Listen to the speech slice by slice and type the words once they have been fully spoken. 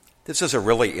This is a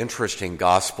really interesting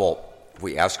gospel.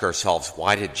 We ask ourselves,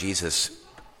 why did Jesus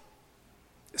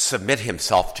submit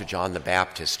himself to John the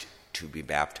Baptist to be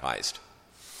baptized?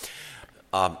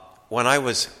 When I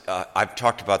was, I've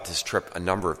talked about this trip a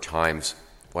number of times.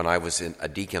 When I was in a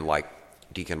deacon like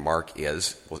Deacon Mark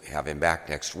is, we'll have him back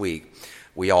next week,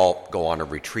 we all go on a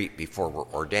retreat before we're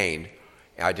ordained.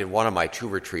 I did one of my 2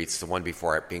 retreats, the one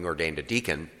before being ordained a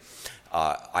deacon.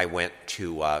 I went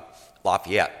to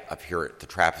Lafayette up here at the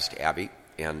Trappist Abbey,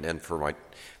 and then for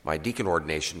my deacon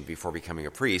ordination before becoming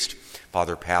a priest,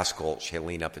 Father Pascal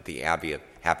Shailene up at the Abbey of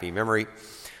Happy Memory,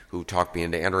 who talked me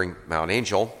into entering Mount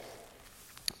Angel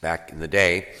back in the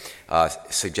day,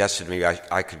 suggested to me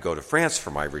I could go to France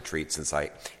for my retreat since I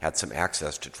had some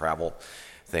access to travel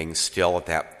things still at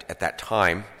that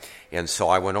time. And so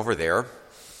I went over there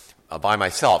by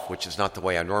myself, which is not the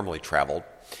way I normally traveled.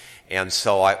 And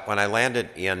so when I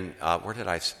landed in,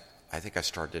 I think I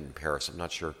started in Paris, I'm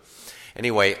not sure.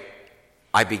 Anyway,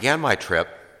 I began my trip.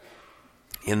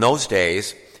 In those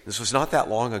days, this was not that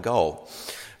long ago,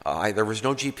 there was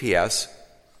no GPS,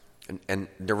 and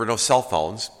there were no cell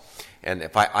phones, and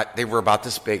they were about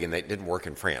this big, and they didn't work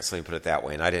in France, let me put it that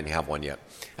way, and I didn't have one yet.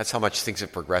 That's how much things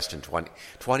have progressed in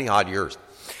 20-odd years.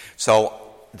 So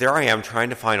there I am trying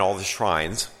to find all the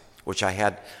shrines, which I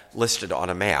had listed on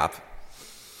a map.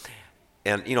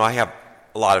 And, I have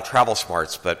a lot of travel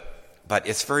smarts, but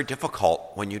it's very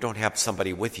difficult when you don't have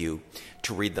somebody with you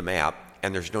to read the map,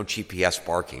 and there's no GPS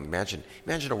barking. Imagine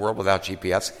a world without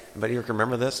GPS. Anybody here can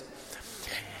remember this?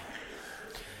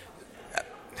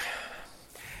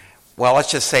 Well,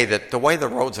 let's just say that the way the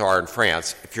roads are in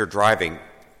France, if you're driving,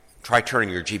 try turning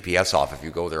your GPS off if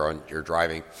you go there on your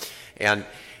driving. And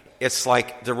it's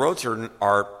like the roads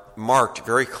are marked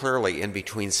very clearly in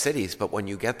between cities, but when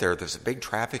you get there, there's a big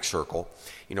traffic circle.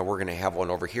 We're going to have one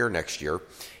over here next year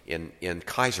in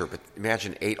Kaiser, but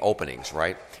imagine 8 openings,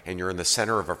 right? And you're in the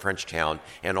center of a French town,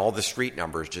 and all the street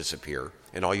numbers disappear,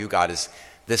 and all you got is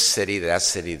this city, that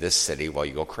city, this city. Well,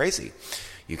 you go crazy.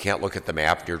 You can't look at the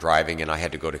map, you're driving, and I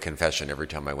had to go to confession every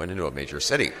time I went into a major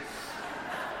city.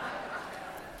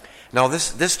 Now,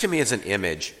 this to me is an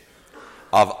image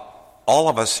of all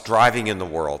of us driving in the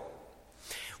world.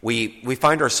 We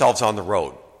find ourselves on the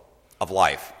road of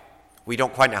life. We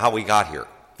don't quite know how we got here.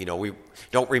 We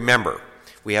don't remember.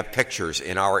 We have pictures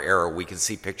in our era. We can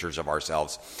see pictures of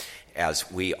ourselves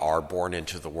as we are born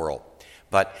into the world.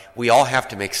 But we all have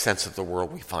to make sense of the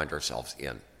world we find ourselves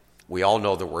in. We all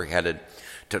know that we're headed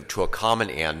to a common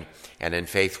end, and in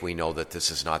faith we know that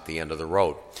this is not the end of the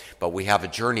road. But we have a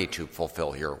journey to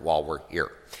fulfill here while we're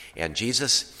here. And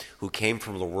Jesus, who came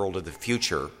from the world of the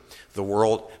future, the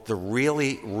world, the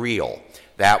really real,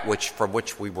 that from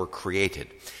which we were created,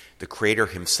 the Creator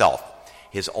himself,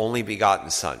 his only begotten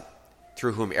Son,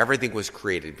 through whom everything was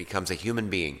created, becomes a human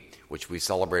being, which we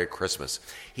celebrate at Christmas.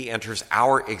 He enters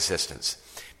our existence,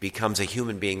 becomes a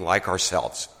human being like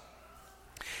ourselves.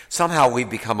 Somehow we've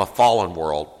become a fallen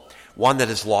world, one that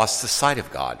has lost the sight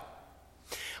of God.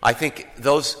 I think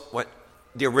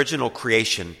the original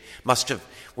creation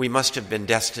we must have been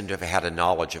destined to have had a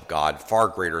knowledge of God far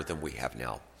greater than we have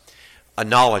now. A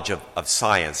knowledge of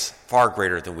science far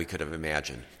greater than we could have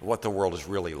imagined, what the world is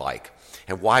really like,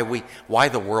 and why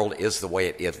the world is the way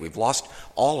it is. We've lost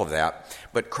all of that,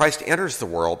 but Christ enters the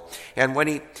world, and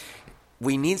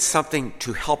we need something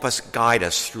to help us guide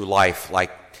us through life,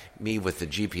 like me with the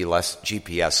GPS-less,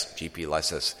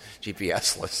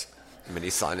 many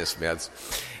sinus meds,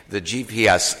 the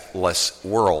GPS-less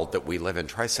world that we live in.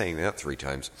 Try saying that 3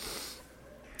 times.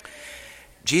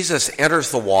 Jesus enters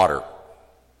the water.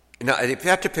 Now, you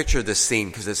have to picture this scene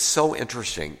because it's so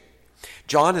interesting.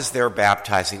 John is there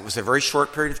baptizing. It was a very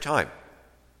short period of time.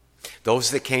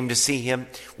 Those that came to see him,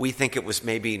 we think it was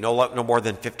maybe no more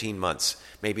than 15 months,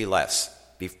 maybe less,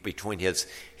 between his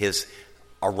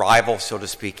arrival, so to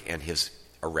speak, and his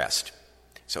arrest.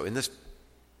 So in this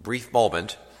brief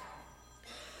moment,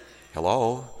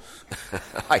 hello?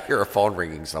 I hear a phone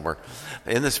ringing somewhere.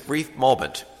 In this brief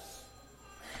moment,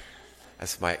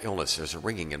 that's my illness. There's a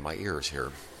ringing in my ears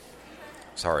here.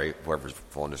 Sorry, whoever's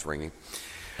phone is ringing.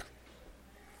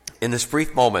 In this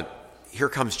brief moment, here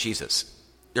comes Jesus.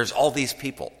 There's all these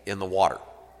people in the water.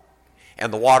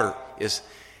 And the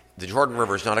Jordan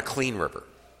River is not a clean river.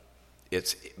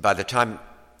 By the time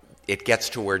it gets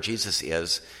to where Jesus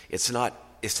is, it's not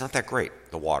that great,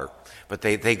 the water. But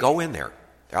they go in there.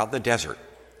 They're out in the desert.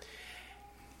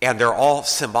 And they're all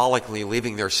symbolically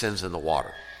leaving their sins in the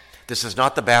water. This is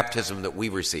not the baptism that we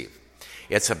receive.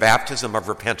 It's a baptism of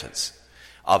repentance,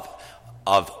 of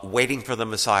waiting for the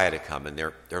Messiah to come. And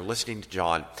they're listening to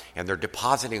John, and they're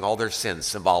depositing all their sins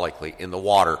symbolically in the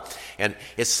water. And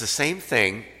it's the same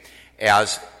thing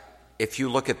as if you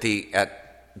look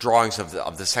at drawings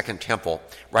of the Second Temple,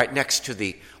 right next to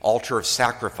the altar of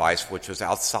sacrifice, which was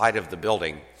outside of the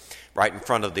building, right in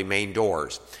front of the main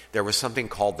doors, there was something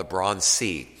called the Bronze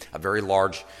Sea, a very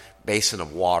large basin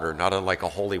of water, not unlike a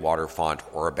holy water font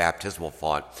or a baptismal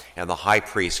font, and the high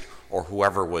priest or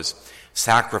whoever was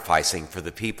sacrificing for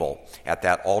the people at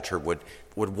that altar would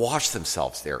wash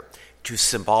themselves there to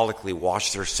symbolically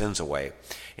wash their sins away.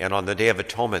 And on the Day of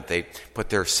Atonement, they put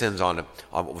their sins on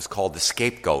what was called the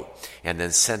scapegoat and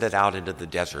then send it out into the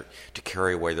desert to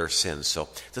carry away their sins. So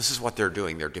this is what they're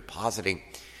doing. They're depositing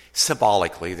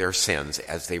symbolically their sins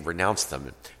as they renounce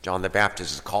them. John the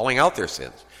Baptist is calling out their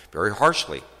sins very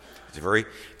harshly. He's a very,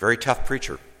 very tough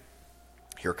preacher.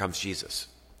 Here comes Jesus,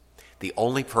 the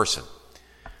only person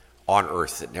on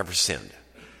earth that never sinned,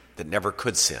 that never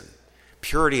could sin.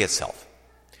 Purity itself.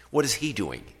 What is he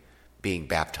doing being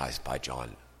baptized by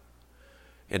John?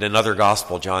 In another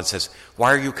gospel, John says,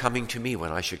 "Why are you coming to me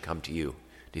when I should come to you?"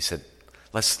 And he said,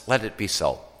 let it be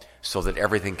so that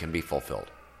everything can be fulfilled.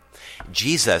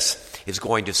 Jesus is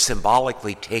going to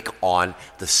symbolically take on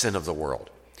the sin of the world.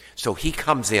 So he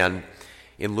comes in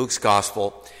Luke's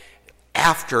gospel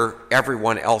after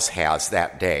everyone else has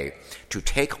that day to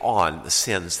take on the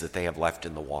sins that they have left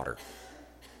in the water.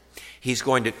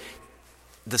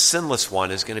 The sinless one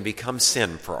is going to become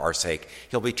sin for our sake.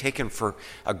 He'll be taken for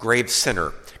a grave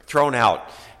sinner, thrown out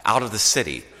of the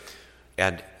city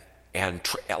and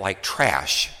like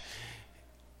trash.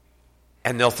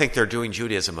 And they'll think they're doing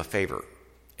Judaism a favor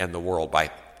and the world by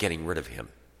getting rid of him.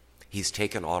 He's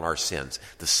taken on our sins,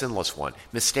 the sinless one,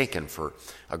 mistaken for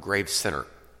a grave sinner.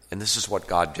 And this is what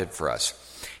God did for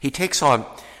us. He takes on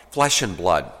flesh and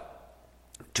blood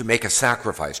to make a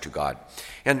sacrifice to God.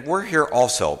 And we're here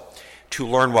also to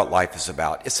learn what life is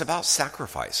about. It's about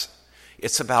sacrifice.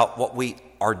 It's about what we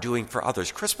are doing for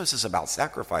others. Christmas is about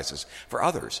sacrifices for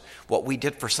others. What we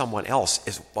did for someone else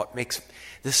is what makes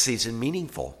this season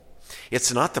meaningful.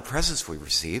 It's not the presents we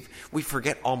receive. We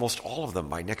forget almost all of them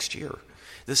by next year.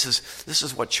 This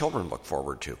is what children look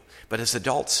forward to. But as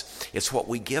adults, it's what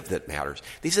we give that matters.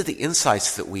 These are the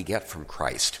insights that we get from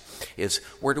Christ, is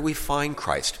where do we find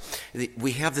Christ?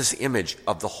 We have this image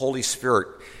of the Holy Spirit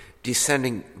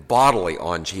descending bodily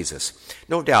on Jesus.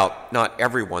 No doubt not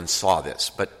everyone saw this,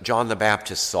 but John the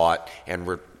Baptist saw it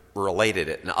and related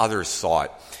it, and others saw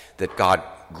it that God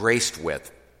graced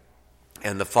with.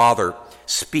 And the Father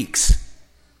speaks,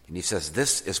 and he says,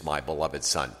 "This is my beloved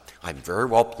Son. I'm very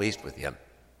well pleased with him."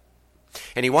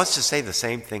 And he wants to say the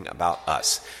same thing about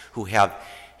us, who have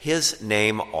his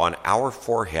name on our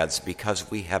foreheads because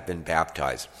we have been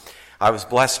baptized. I was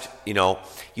blessed,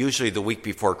 usually the week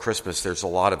before Christmas there's a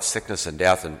lot of sickness and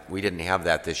death, and we didn't have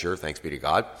that this year, thanks be to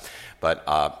God. But,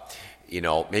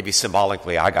 maybe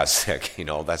symbolically I got sick,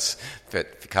 that's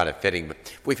kind of fitting. But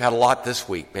we've had a lot this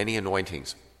week, many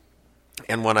anointings.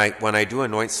 And when I do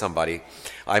anoint somebody,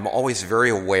 I'm always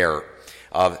very aware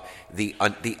of the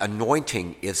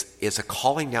anointing is a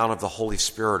calling down of the Holy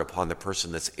Spirit upon the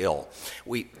person that's ill.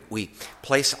 We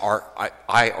place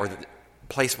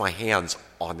place my hands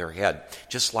on their head,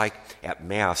 just like at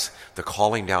Mass, the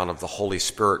calling down of the Holy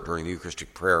Spirit during the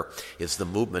Eucharistic prayer is the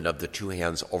movement of the two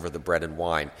hands over the bread and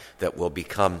wine that will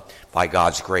become, by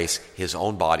God's grace, his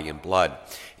own body and blood.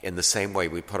 In the same way,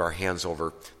 we put our hands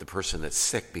over the person that's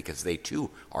sick because they too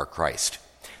are Christ.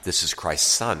 This is Christ's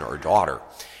son or daughter.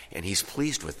 And he's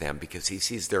pleased with them because he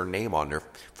sees their name on their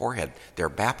forehead. They're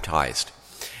baptized.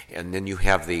 And then you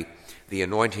have the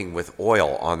anointing with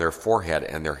oil on their forehead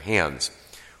and their hands,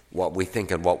 what we think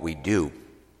and what we do.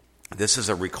 This is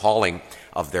a recalling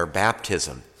of their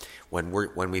baptism. When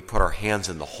we put our hands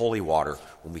in the holy water,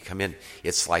 when we come in,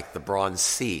 it's like the Bronze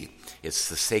Sea. It's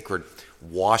the sacred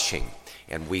washing.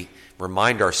 And we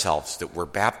remind ourselves that we're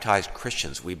baptized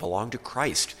Christians. We belong to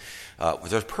Christ.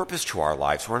 There's purpose to our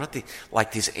lives. We're not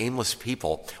like these aimless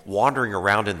people wandering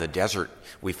around in the desert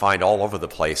we find all over the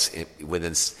place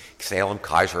within Salem,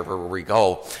 Kaiser, wherever we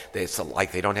go. It's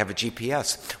like they don't have a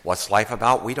GPS. What's life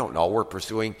about? We don't know. We're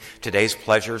pursuing today's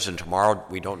pleasures, and tomorrow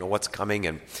we don't know what's coming,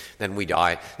 and then we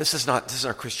die. This is not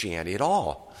Christianity at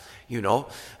all.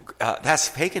 That's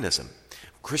paganism.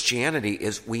 Christianity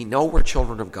is, we know we're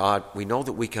children of God. We know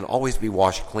that we can always be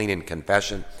washed clean in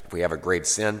confession if we have a grave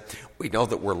sin. We know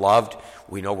that we're loved.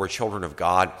 We know we're children of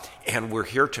God. And we're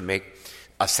here to make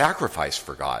a sacrifice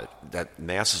for God. That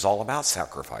Mass is all about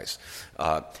sacrifice.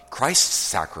 Christ's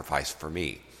sacrifice for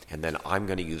me. And then I'm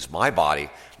going to use my body,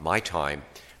 my time,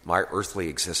 my earthly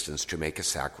existence to make a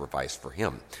sacrifice for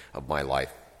him of my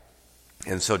life.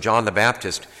 And so John the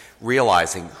Baptist,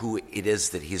 realizing who it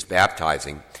is that he's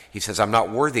baptizing, he says, "I'm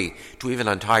not worthy to even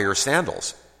untie your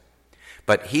sandals.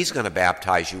 But he's going to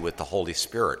baptize you with the Holy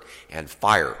Spirit and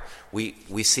fire. We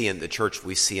see in the church,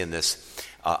 we see in this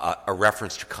a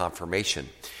reference to confirmation.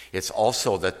 It's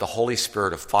also that the Holy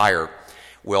Spirit of fire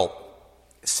will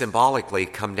symbolically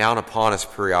come down upon us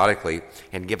periodically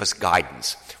and give us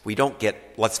guidance. We don't get,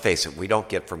 let's face it, we don't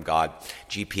get from God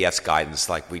GPS guidance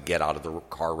like we get out of the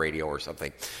car radio or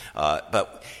something.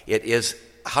 But it is,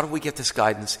 how do we get this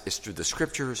guidance? It's through the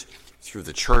Scriptures, through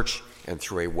the church, and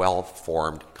through a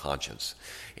well-formed conscience.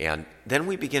 And then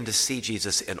we begin to see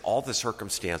Jesus in all the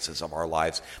circumstances of our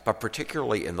lives, but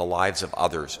particularly in the lives of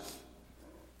others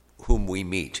whom we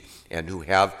meet and who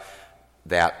have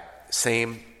that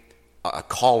same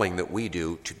calling that we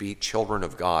do to be children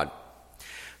of God.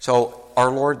 So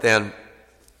our Lord then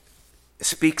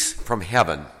speaks from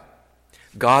heaven.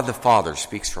 God the Father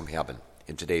speaks from heaven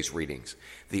in today's readings.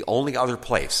 The only other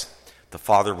place the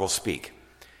Father will speak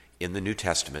in the New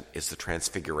Testament is the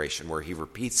Transfiguration, where he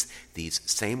repeats these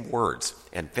same words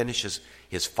and finishes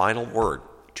his final word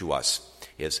to us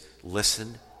is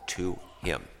listen to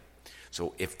him.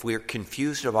 So if we're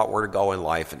confused about where to go in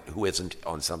life and who isn't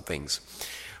on some things,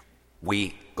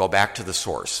 we go back to the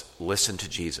source. Listen to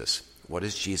Jesus. What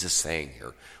is Jesus saying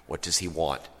here? What does he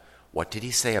want? What did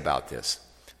he say about this?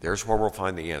 There's where we'll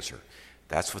find the answer.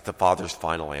 That's what the Father's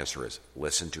final answer is.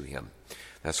 Listen to him.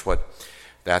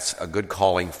 That's a good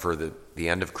calling for the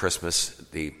end of Christmas,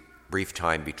 the brief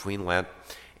time between Lent,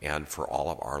 and for all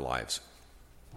of our lives.